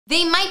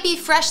They might be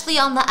freshly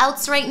on the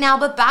outs right now,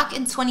 but back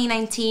in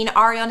 2019,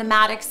 Ariana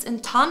Madix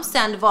and Tom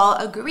Sandoval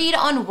agreed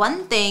on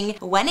one thing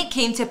when it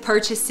came to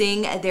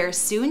purchasing their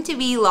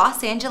soon-to-be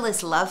Los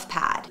Angeles love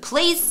pad.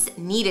 Place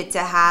needed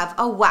to have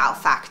a wow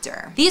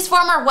factor. These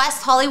former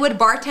West Hollywood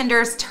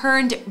bartenders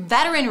turned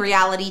veteran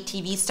reality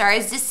TV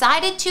stars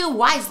decided to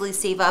wisely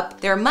save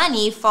up their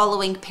money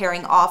following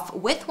pairing off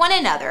with one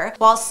another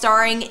while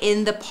starring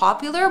in the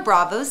popular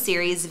Bravo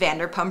series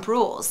Vanderpump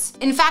Rules.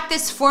 In fact,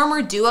 this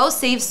former duo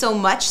saved so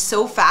much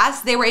so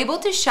fast, they were able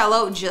to shell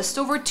out just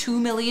over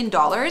 $2 million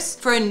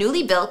for a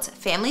newly built,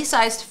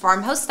 family-sized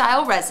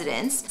farmhouse-style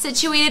residence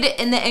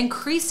situated in the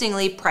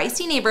increasingly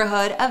pricey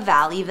neighborhood of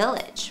Valley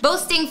Village.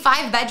 Boasting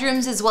 5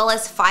 bedrooms as well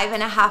as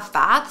 5.5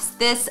 baths,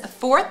 this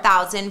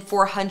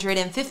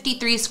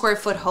 4,453 square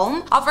foot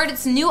home offered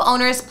its new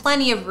owners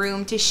plenty of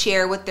room to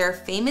share with their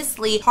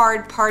famously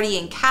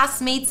hard-partying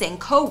castmates and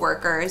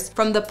co-workers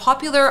from the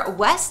popular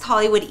West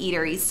Hollywood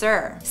eatery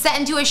Sir. Set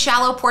into a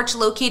shallow porch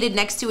located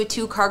next to a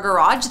 2-car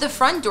garage, the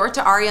front door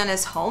to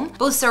Ariana's home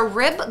boasts a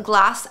rib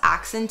glass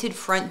accented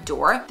front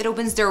door that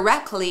opens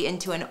directly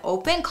into an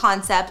open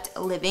concept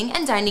living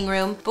and dining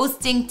room,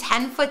 boasting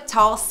 10-foot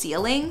tall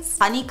ceilings,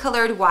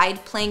 honey-colored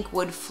wide plank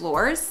wood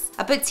floors,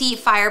 a petite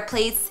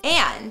fireplace,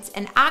 and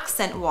an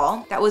accent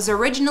wall that was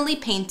originally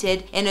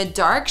painted in a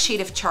dark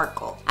shade of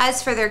charcoal.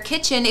 As for their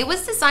kitchen, it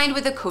was designed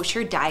with a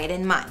kosher diet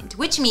in mind,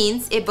 which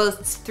means it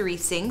boasts 3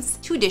 sinks,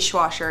 2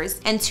 dishwashers,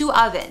 and 2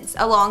 ovens,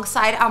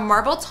 alongside a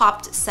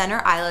marble-topped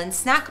center island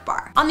snack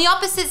bar. On the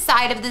opposite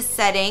side of this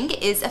setting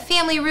is a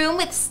family room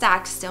with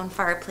stacked stone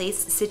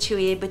fireplace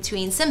situated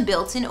between some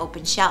built-in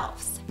open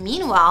shelves.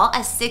 Meanwhile, a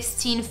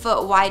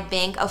 16-foot wide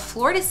bank of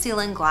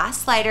floor-to-ceiling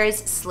glass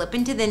sliders slip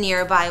into the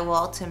nearby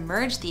wall to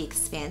merge the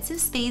expansive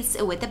space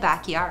with the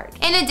backyard.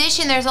 In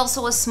addition, there's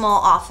also a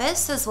small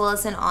office as well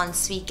as an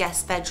ensuite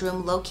guest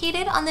bedroom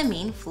located on the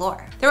main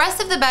floor. The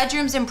rest of the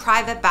bedrooms and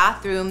private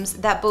bathrooms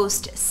that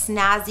boast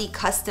snazzy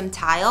custom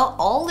tile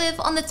all live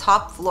on the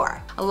top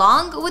floor,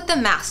 along with the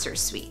master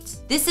suite.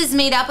 This is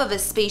made up of a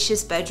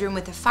spacious bedroom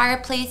with a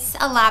fireplace,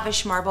 a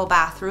lavish marble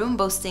bathroom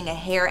boasting a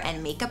hair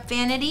and makeup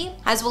vanity,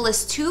 as well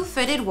as 2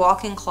 fitted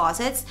walk-in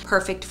closets,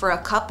 perfect for a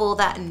couple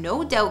that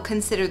no doubt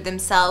considered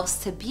themselves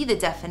to be the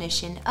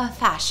definition of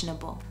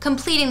fashionable.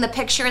 Completing the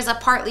picture is a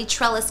partly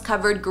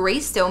trellis-covered gray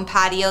stone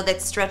patio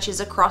that stretches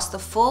across the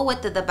full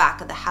width of the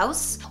back of the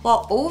house,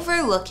 while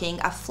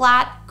overlooking a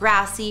flat,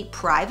 grassy,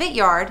 private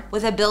yard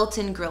with a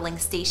built-in grilling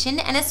station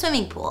and a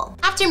swimming pool.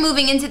 After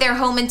moving into their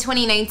home in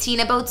 2019,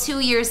 about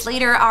 2 years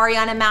later,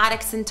 Ariana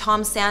Madix and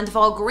Tom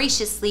Sandoval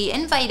graciously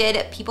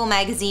invited People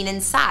magazine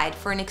inside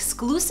for an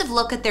exclusive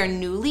look at their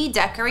newly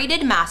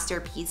decorated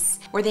masterpiece,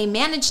 where they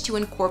managed to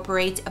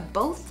incorporate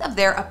both of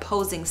their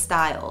opposing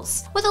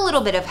styles, with a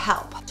little bit of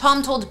help.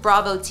 Tom told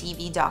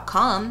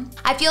BravoTV.com,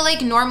 "I feel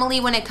like normally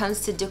when it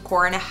comes to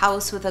decor in a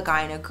house with a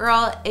guy and a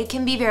girl, it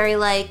can be very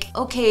like,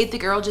 okay, the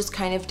girl just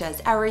kind of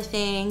does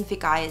everything, the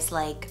guy is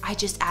like, I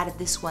just added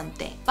this one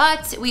thing.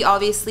 But we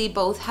obviously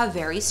both have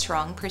very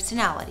strong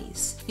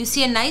personalities. You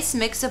see a nice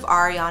mix of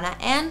Ariana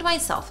and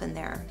myself in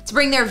there." To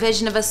bring their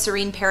vision of a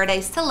serene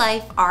paradise to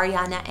life,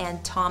 Ariana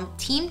and Tom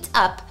teamed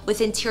up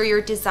with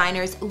interior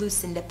designers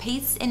Lucinda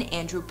Pace and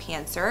Andrew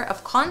Pantzer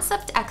of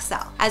Concept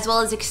XL, as well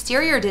as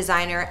exterior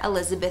designer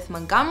Elizabeth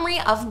Montgomery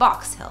of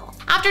Box Hill.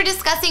 After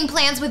discussing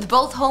plans with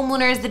both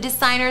homeowners, the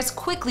designers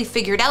quickly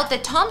figured out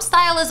that Tom's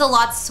style is a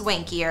lot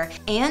swankier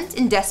and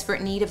in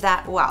desperate need of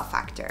that wow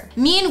factor.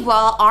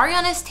 Meanwhile,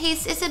 Ariana's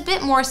taste is a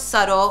bit more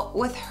subtle,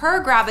 with her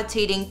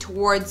gravitating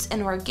towards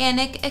an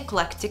organic,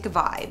 eclectic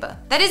vibe.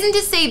 That isn't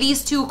to say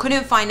these two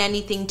couldn't find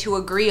anything to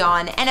agree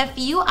on, and a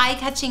few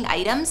eye-catching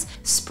items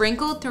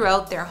sprinkled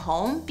throughout their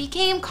home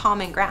became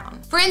common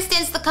ground. For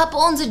instance, the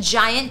couple owns a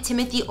giant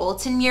Timothy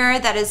Oulton mirror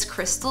that has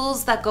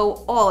crystals that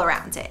go all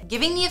around it,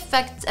 giving the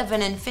effect of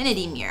an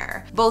infinity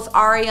mirror. Both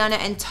Ariana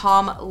and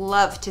Tom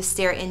love to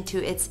stare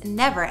into its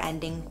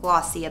never-ending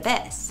glossy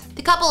abyss.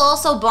 The couple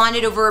also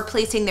bonded over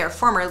replacing their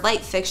former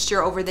light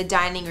fixture over the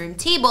dining room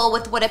table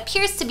with what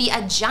appears to be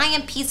a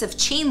giant piece of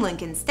chain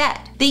link instead.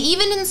 They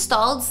even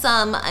installed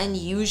some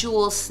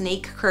unusual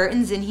snake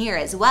curtains in here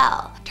as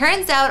well.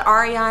 Turns out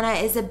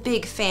Ariana is a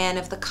big fan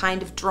of the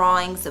kind of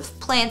drawings of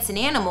plants and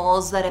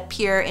animals that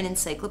appear in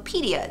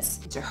encyclopedias.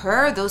 To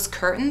her, those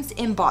curtains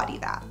embody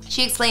that.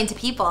 She explained to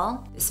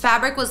People, "This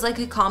fabric was like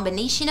a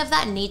combination of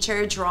that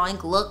nature drawing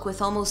look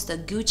with almost a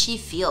Gucci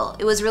feel.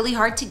 It was really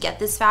hard to get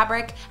this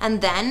fabric,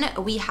 and then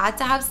we had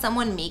to have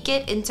someone make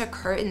it into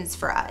curtains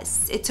for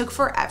us. It took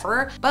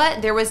forever,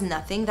 but there was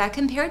nothing that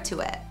compared to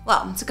it."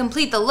 Well, to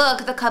complete the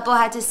look, the couple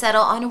had to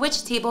settle on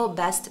which table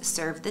best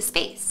served the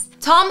space.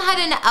 Tom had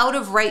an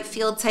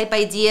out-of-right-field type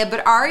idea,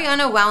 but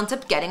Ariana wound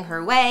up getting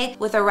her way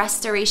with a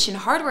restoration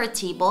hardware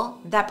table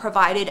that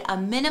provided a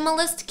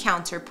minimalist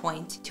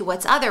counterpoint to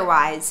what's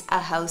otherwise a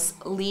house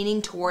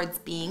leaning towards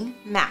being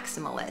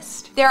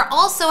maximalist. They're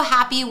also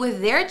happy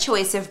with their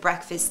choice of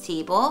breakfast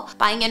table,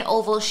 buying an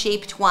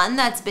oval-shaped one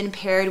that's been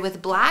paired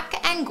with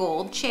black and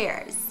gold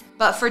chairs.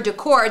 But for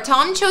decor,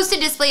 Tom chose to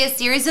display a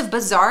series of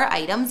bizarre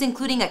items,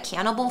 including a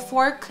cannibal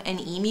fork, an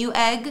emu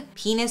egg,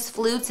 penis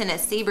flutes, and a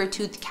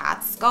saber-toothed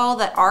cat skull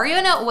that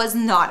Ariana was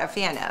not a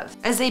fan of.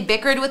 As they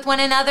bickered with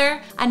one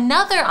another,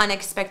 another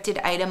unexpected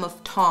item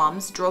of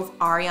Tom's drove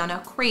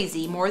Ariana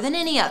crazy more than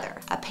any other: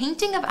 a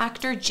painting of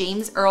actor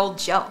James Earl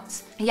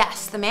Jones.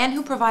 Yes, the man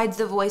who provides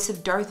the voice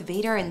of Darth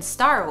Vader in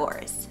Star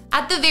Wars.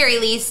 At the very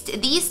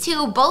least, these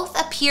two both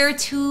appear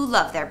to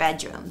love their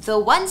bedroom, the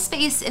one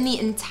space in the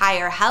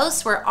entire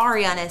house where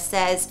Ariana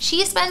says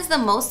she spends the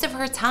most of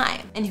her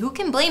time, and who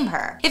can blame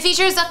her? It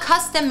features a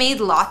custom-made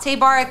latte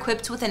bar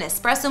equipped with an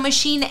espresso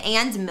machine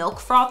and milk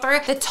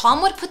frother that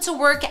Tom would put to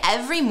work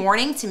every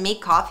morning to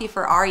make coffee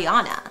for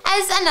Ariana.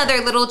 As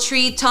another little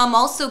treat, Tom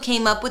also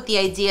came up with the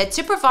idea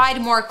to provide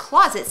more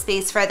closet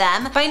space for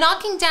them by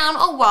knocking down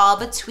a wall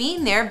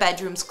between their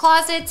bedroom's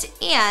closet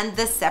and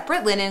the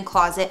separate linen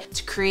closet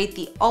to create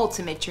the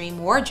ultimate dream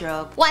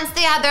wardrobe. Once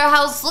they had their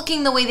house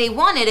looking the way they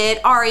wanted it,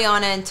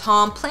 Ariana and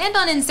Tom planned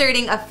on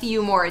inserting a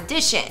few more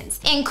additions,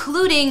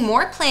 including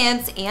more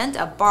plants and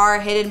a bar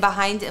hidden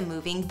behind a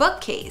moving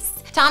bookcase.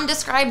 Tom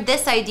described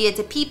this idea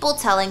to people,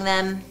 telling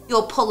them,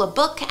 "You'll pull a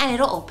book and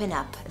it'll open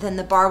up. Then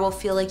the bar will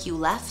feel like you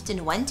left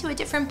and went to a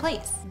different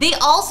place." They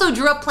also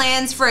drew up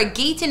plans for a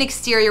gate and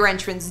exterior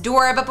entrance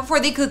door, but before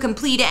they could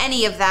complete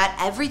any of that,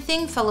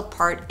 everything fell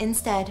apart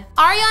instead.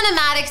 Ariana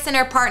Madix and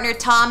her partner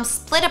Tom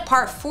split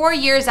apart 4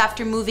 years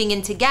after moving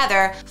in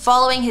together,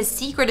 following his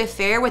secret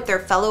affair with their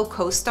fellow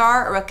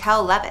co-star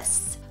Raquel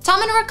Leviss.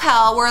 Tom and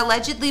Raquel were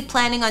allegedly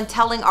planning on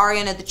telling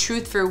Ariana the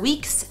truth for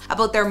weeks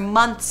about their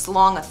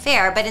months-long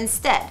affair, but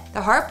instead,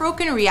 the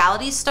heartbroken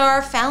reality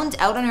star found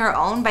out on her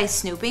own by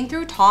snooping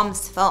through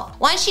Tom's phone.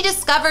 Once she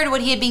discovered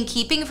what he had been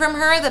keeping from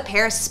her, the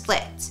pair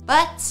split.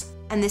 But,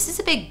 and this is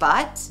a big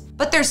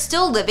but they're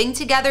still living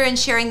together and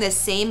sharing the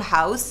same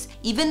house,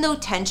 even though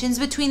tensions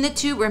between the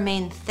two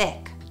remain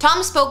thick.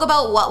 Tom spoke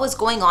about what was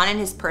going on in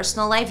his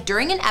personal life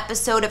during an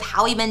episode of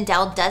Howie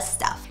Mandel Does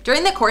Stuff.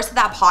 During the course of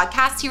that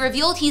podcast, he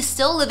revealed he's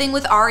still living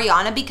with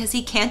Ariana because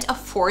he can't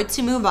afford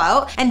to move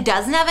out and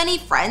doesn't have any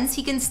friends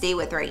he can stay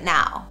with right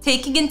now.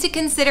 Taking into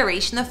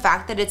consideration the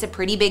fact that it's a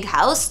pretty big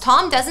house,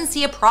 Tom doesn't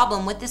see a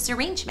problem with this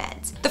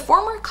arrangement. The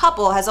former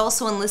couple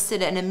also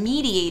enlisted a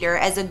mediator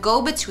as a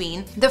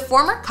go-between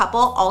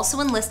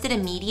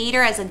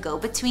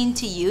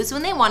to use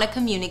when they want to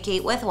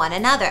communicate with one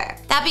another.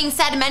 That being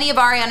said, many of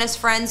Ariana's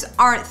friends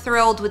aren't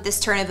thrilled with this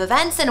turn of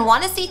events and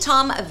want to see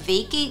Tom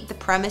vacate the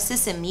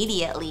premises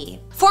immediately.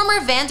 Former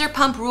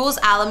Vanderpump Rules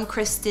alum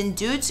Kristen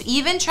Dutz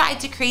even tried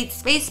to create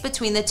space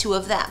between the two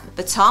of them,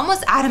 but Tom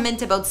was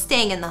adamant about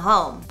staying in the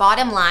home.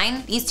 Bottom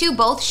line, these two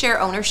both share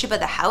ownership of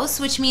the house,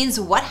 which means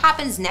what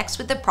happens next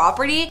with the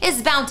property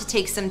is bound to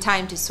take some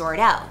time to sort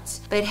out.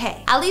 But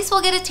hey, at least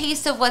we'll get a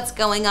taste of what's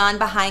going on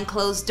behind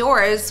closed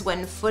doors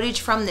when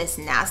footage from this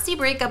nasty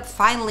breakup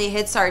finally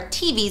hits our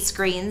TV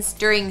screens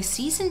during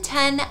season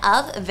 10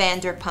 of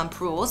Vanderpump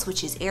Rules,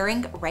 which is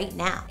airing right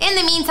now. In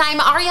the meantime,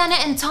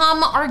 Ariana and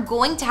Tom are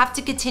going to have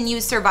to continue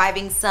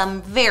surviving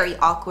some very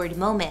awkward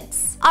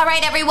moments.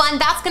 Alright everyone,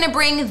 that's gonna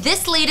bring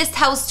this latest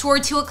house tour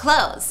to a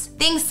close.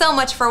 Thanks so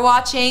much for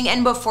watching,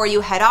 and before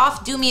you head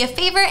off, do me a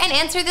favor and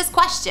answer this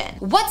question.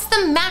 What's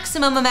the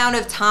maximum amount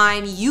of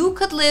time you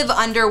could live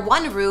under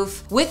one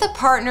roof with a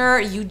partner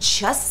you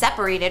just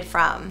separated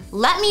from?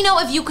 Let me know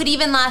if you could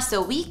even last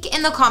a week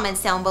in the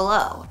comments down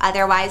below.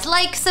 Otherwise,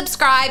 like,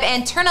 subscribe,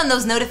 and turn on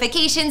those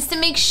notifications to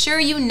make sure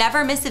you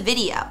never miss a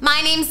video.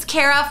 My name's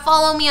Kara,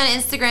 follow me on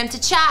Instagram to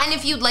chat, and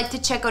if you'd like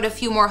to check out a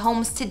few more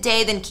homes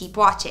today, then keep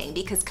watching,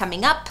 because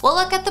coming up, we'll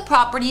look at the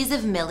properties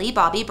of Millie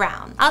Bobby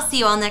Brown. I'll see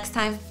you all next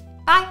time.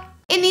 Bye!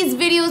 In these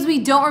videos, we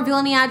don't reveal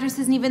any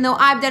addresses, and even though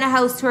I've done a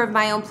house tour of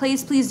my own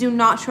place, please do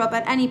not show up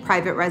at any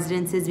private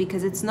residences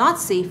because it's not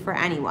safe for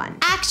anyone.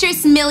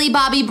 Actress Millie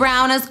Bobby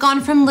Brown has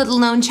gone from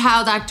little-known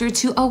child actor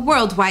to a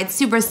worldwide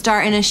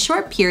superstar in a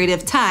short period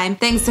of time,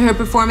 thanks to her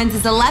performance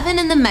as Eleven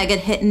in the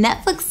mega-hit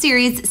Netflix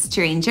series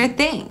Stranger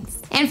Things.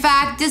 In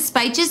fact,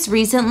 despite just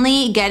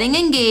recently getting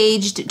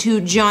engaged to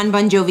Jon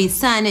Bon Jovi's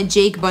son,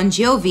 Jake Bon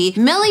Jovi,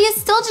 Millie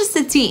is still just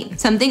a teen,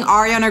 something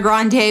Ariana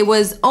Grande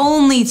was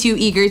only too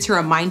eager to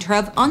remind her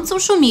of on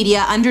social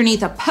media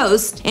underneath a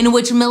post in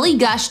which Millie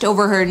gushed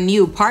over her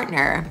new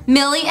partner.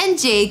 Millie and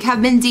Jake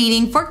have been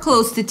dating for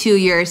close to 2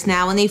 years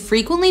now, and they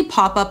frequently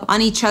pop up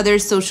on each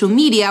other's social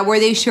media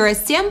where they share a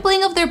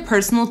sampling of their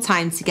personal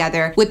time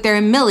together with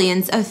their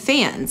millions of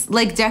fans,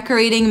 like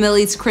decorating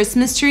Millie's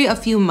Christmas tree a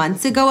few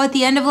months ago at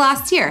the end of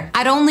last year.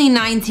 At only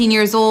 19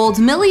 years old,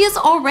 Millie is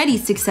already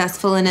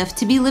successful enough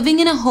to be living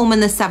in a home in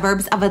the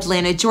suburbs of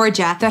Atlanta,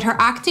 Georgia that her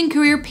acting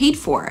career paid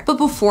for. But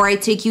before I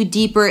take you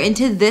deeper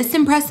into this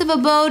impressive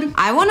abode,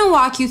 I want to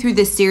walk you through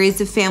the series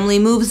of family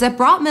moves that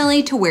brought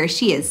Millie to where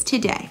she is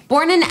today.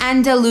 Born in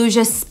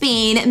Andalusia,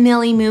 Spain,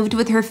 Millie moved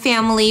with her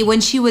family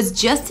when she was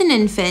just an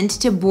infant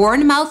to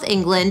Bournemouth,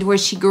 England, where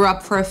she grew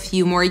up for a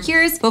few more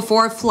years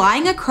before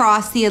flying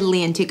across the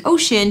Atlantic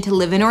Ocean to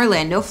live in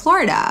Orlando,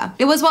 Florida.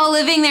 It was while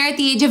living there at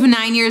the age of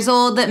 9 years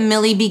old,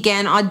 Millie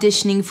began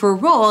auditioning for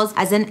roles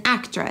as an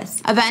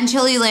actress,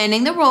 eventually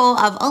landing the role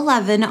of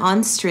 11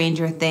 on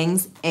Stranger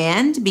Things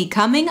and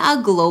becoming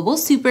a global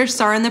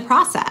superstar in the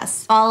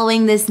process.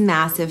 Following this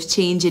massive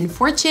change in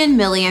fortune,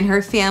 Millie and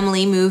her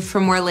family moved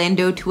from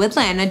Orlando to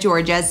Atlanta,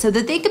 Georgia, so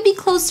that they could be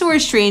close to where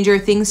Stranger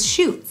Things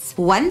shoots.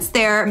 Once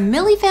there,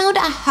 Millie found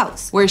a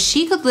house where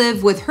she could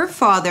live with her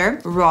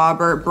father,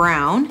 Robert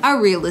Brown, a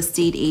real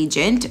estate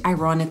agent,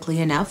 ironically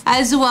enough,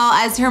 as well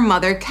as her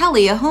mother,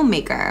 Kelly, a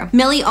homemaker.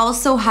 Millie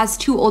also has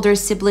 2 older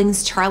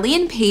siblings, Charlie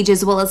and Paige,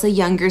 as well as a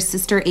younger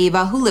sister,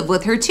 Ava, who live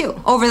with her too.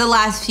 Over the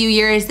last few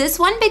years, this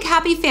one big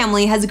happy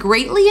family has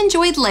greatly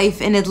enjoyed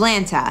life in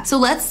Atlanta, so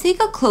let's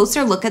take a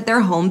closer look at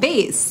their home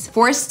base.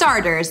 For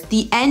starters,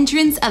 the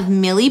entrance of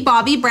Millie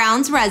Bobby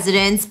Brown's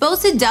residence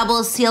boasts a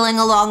double ceiling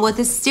along with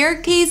a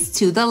staircase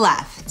to the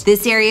left.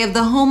 This area of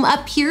the home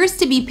appears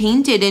to be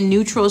painted in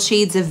neutral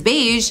shades of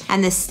beige,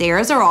 and the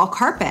stairs are all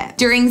carpet.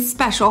 During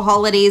special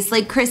holidays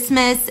like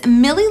Christmas,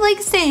 Millie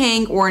likes to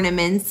hang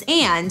ornaments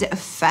and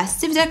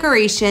festive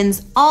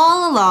decorations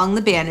all along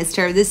the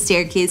banister of the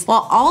staircase,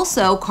 while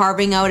also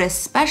carving out a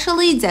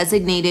specially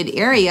designated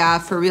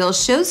area for real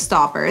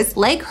showstoppers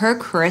like her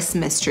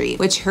Christmas tree,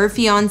 which her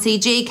fiance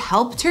Jake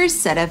helped her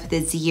set up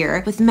this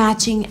year, with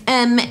matching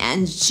M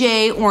and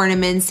J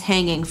ornaments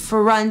hanging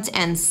front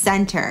and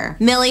center.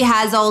 Millie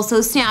has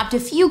also snapped a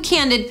few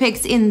candid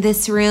pics in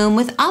this room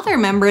with other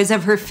members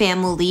of her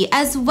family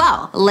as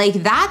well,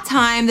 like that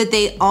time that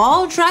they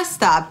all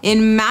dressed up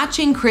in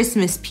matching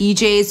Christmas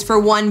PJs for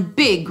one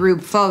big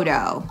group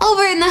photo.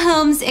 Over in the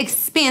home's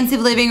expansive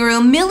living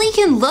room, Millie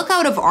can look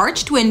out of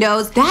arched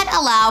windows that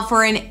allow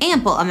for an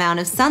ample amount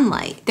of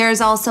sunlight.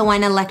 There's also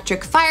an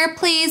electric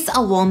fireplace,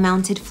 a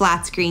wall-mounted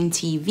flat-screen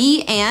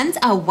TV, and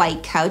a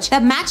white couch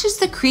that matches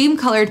the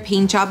cream-colored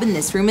paint job in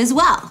this room as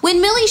well.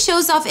 When Millie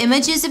shows off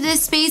images of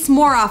this space,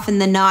 more often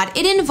than not,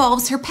 it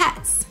involves her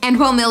pets. And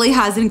while Millie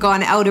hasn't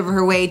gone out of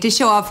her way to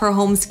show off her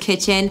home's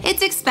kitchen,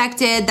 it's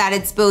expected that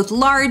it's both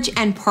large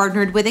and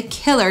partnered with a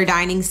killer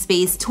dining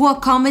space to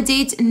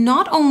accommodate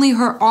not only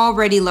her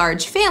already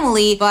large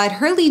family, but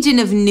her legion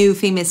of new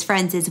famous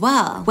friends as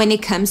well. When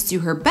it comes to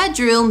her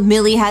bedroom,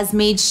 Millie has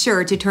made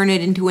sure to turn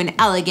it into an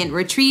elegant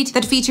retreat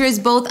that features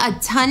both a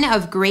ton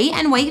of gray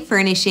and white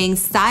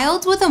furnishings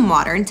styled with a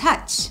modern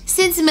touch.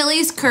 Since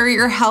Millie's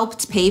career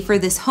helped pay for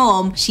this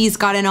home, she's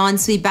got an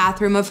ensuite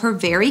bathroom of her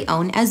very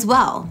own as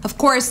well. Of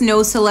course,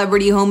 no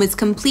celebrity home is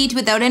complete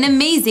without an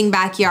amazing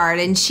backyard,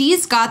 and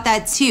she's got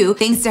that too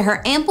thanks to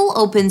her ample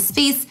open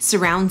space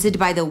surrounded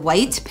by the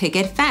white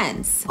picket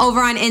fence. Over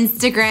on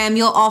Instagram,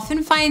 you'll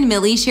often find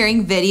Millie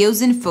sharing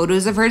videos and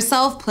photos of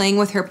herself playing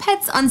with her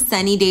pets on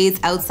sunny days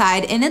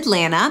outside in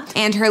Atlanta,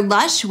 and her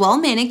lush,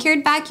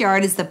 well-manicured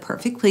backyard is the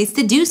perfect place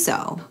to do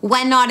so.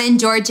 When not in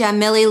Georgia,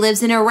 Millie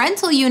lives in a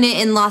rental unit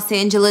in Los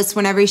Angeles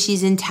whenever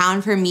she's in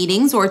town for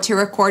meetings or to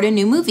record a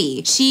new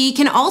movie. She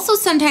can also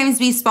sometimes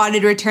be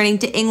spotted returning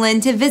to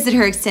England to visit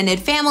her extended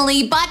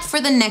family, but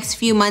for the next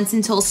few months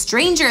until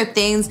Stranger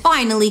Things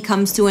finally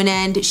comes to an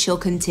end, she'll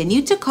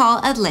continue to call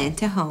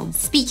Atlanta home.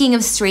 Speaking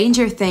of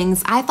Stranger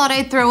Things, I thought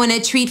I'd throw in a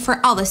treat for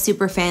all the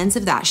super fans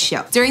of that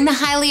show. During the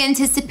highly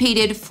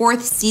anticipated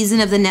 4th season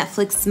of the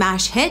Netflix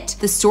smash hit,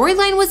 the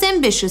storyline was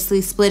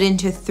ambitiously split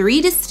into 3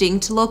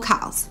 distinct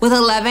locales, with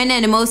 11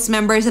 and most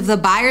members of the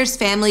Byers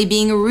family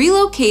being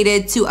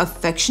relocated to a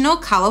fictional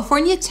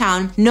California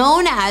town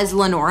known as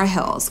Lenora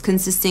Hills,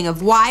 consisting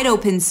of wide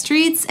open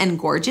streets and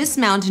gorgeous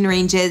mountain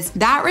ranges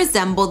that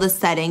resemble the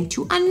setting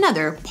to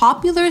another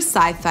popular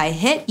sci-fi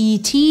hit,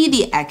 E.T.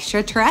 the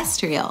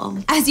Extraterrestrial.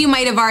 As you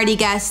might have already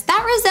guessed,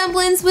 that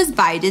resemblance was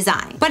by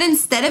design. But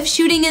instead of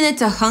shooting in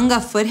the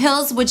Tujunga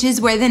foothills, which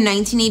is where the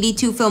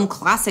 1982 film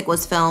classic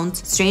was filmed,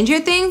 Stranger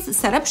Things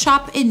set up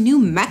shop in New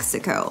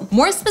Mexico,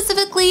 more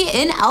specifically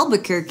in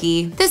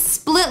Albuquerque. The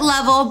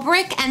split-level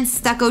brick and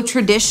stucco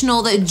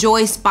traditional that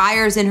Joyce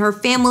Byers and her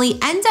family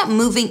end up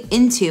moving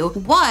into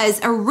was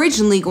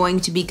originally going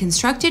to be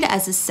constructed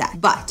as a set.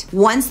 But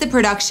once the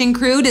production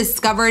crew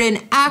discovered an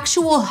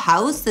actual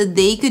house that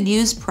they could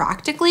use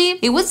practically,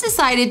 it was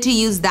decided to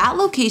use that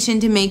location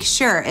to make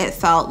sure it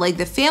felt like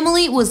the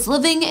family was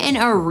living in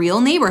a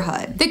real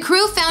neighborhood. The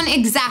crew found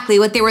exactly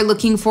what they were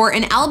looking for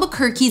in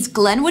Albuquerque's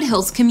Glenwood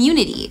Hills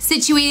community.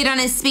 Situated on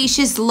a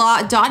spacious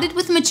lot dotted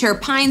with mature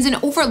pines and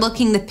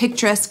overlooking the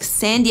picturesque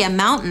Sandia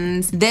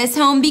Mountains, this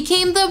home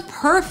became the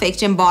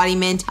perfect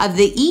embodiment of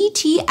the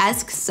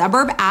ET-esque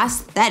suburb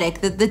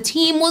aesthetic that the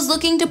team was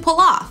looking to pull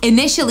off.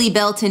 Initially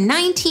built in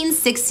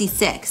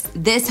 1966,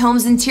 this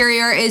home's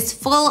interior is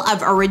full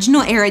of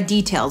original era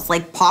details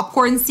like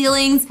popcorn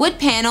ceilings, wood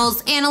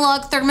panels,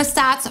 analog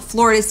thermostats,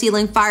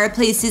 floor-to-ceiling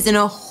fireplaces, and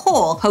a whole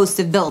whole host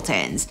of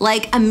built-ins,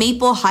 like a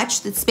maple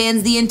hutch that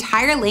spans the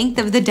entire length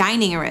of the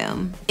dining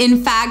room.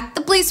 In fact,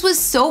 the place was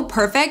so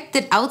perfect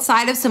that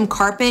outside of some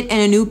carpet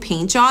and a new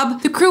paint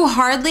job, the crew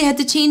hardly had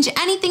to change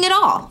anything at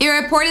all. It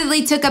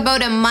reportedly took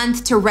about a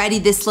month to ready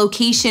this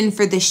location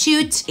for the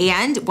shoot,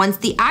 and once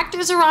the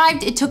actors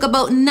arrived, it took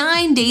about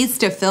 9 days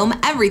to film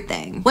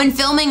everything. When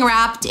filming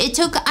wrapped, it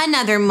took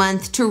another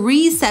month to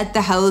reset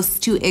the house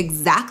to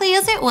exactly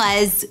as it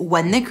was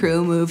when the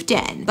crew moved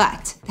in.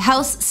 But the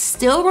house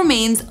still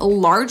remains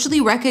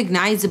largely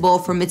recognizable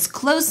from its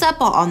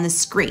close-up on the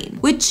screen,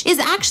 which is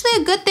actually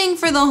a good thing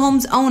for the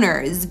home's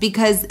owners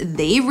because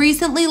they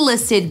recently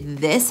listed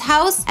this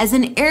house as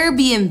an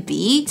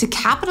Airbnb to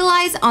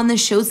capitalize on the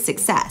show's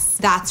success.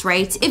 That's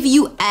right, if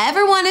you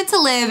ever wanted to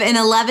live in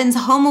Eleven's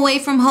home away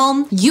from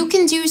home, you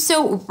can do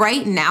so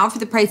right now for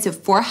the price of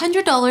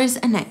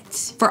 $400 a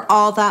night. For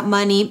all that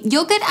money,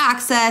 you'll get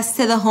access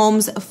to the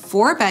home's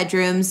 4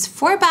 bedrooms,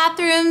 4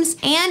 bathrooms,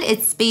 and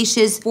its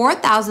spacious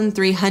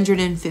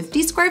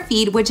 4,350 square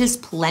feet, which is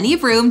plenty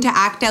of room to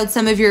act out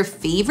some of your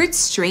favorite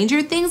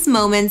Stranger Things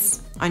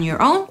moments on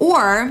your own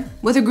or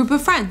with a group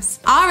of friends.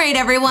 All right,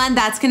 everyone,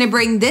 that's gonna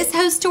bring this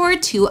house tour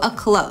to a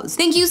close.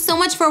 Thank you so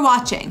much for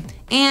watching.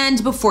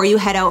 And before you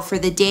head out for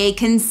the day,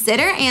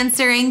 consider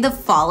answering the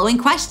following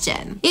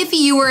question. If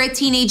you were a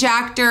teenage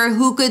actor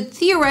who could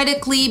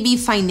theoretically be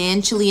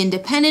financially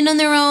independent on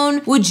their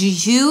own, would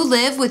you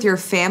live with your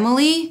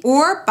family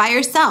or by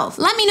yourself?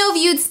 Let me know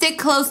if you'd stick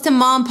close to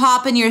mom,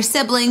 pop, and your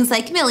siblings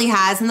like Millie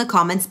has in the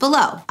comments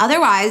below.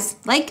 Otherwise,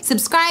 like,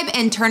 subscribe,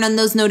 and turn on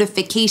those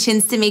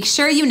notifications to make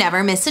sure you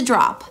never miss a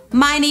drop.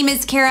 My name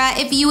is Kara.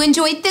 If you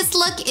enjoyed this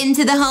look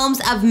into the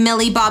homes of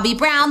Millie Bobby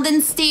Brown,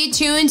 then stay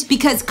tuned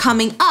because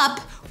coming up,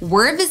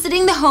 we're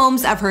visiting the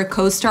homes of her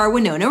co-star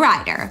Winona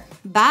Ryder.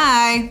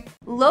 Bye!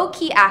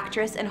 Low-key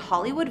actress and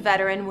Hollywood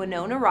veteran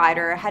Winona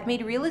Ryder had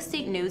made real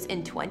estate news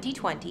in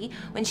 2020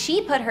 when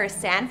she put her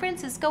San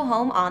Francisco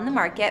home on the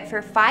market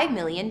for $5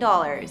 million.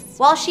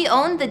 While she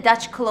owned the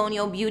Dutch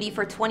colonial beauty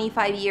for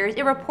 25 years,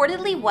 it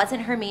reportedly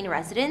wasn't her main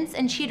residence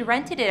and she'd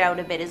rented it out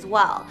a bit as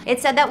well. It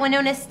said that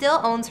Winona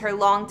still owns her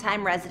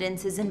longtime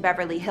residences in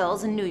Beverly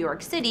Hills and New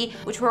York City,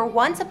 which were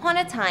once upon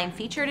a time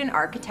featured in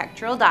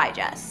Architectural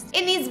Digest.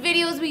 In these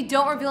videos, we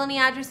don't reveal any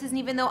addresses, and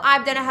even though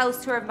I've done a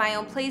house tour of my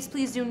own place,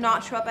 please do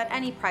not show up at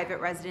any private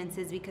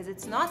residences because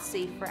it's not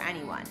safe for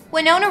anyone.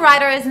 Winona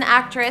Ryder is an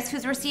actress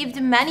who's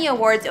received many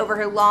awards over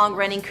her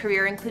long-running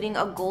career, including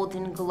a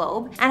Golden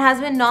Globe, and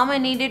has been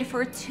nominated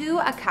for 2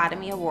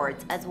 Academy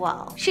Awards as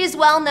well. She's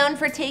well known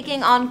for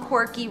taking on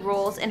quirky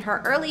roles in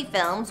her early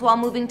films while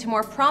moving to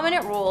more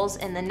prominent roles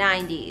in the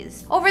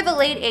 90s. Over the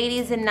late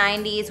 80s and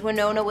 90s,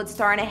 Winona would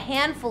star in a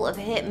handful of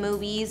hit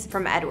movies,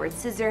 from Edward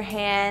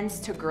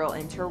Scissorhands to Girl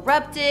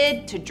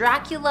Interrupted to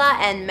Dracula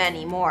and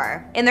many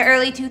more. In the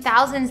early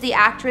 2000s, the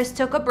actress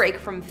took a break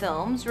from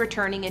films,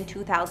 returning in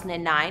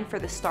 2009 for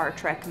the Star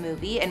Trek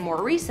movie, and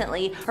more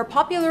recently, her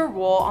popular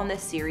role on the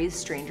series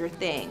Stranger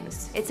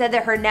Things. It said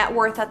that her net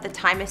worth at the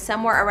time is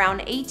somewhere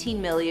around $18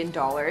 million,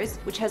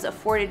 which has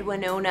afforded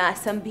Winona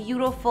some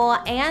beautiful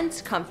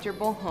and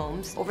comfortable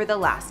homes over the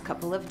last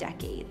couple of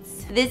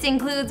decades. This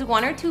includes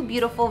 1 or 2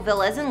 beautiful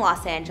villas in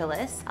Los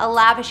Angeles, a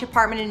lavish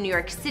apartment in New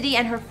York City,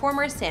 and her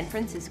former San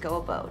Francisco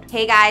abode.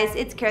 Hey guys,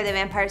 it's Kara the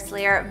Vampire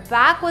Slayer,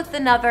 back with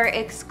another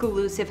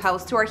exclusive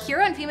house tour here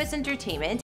on Famous Entertainment.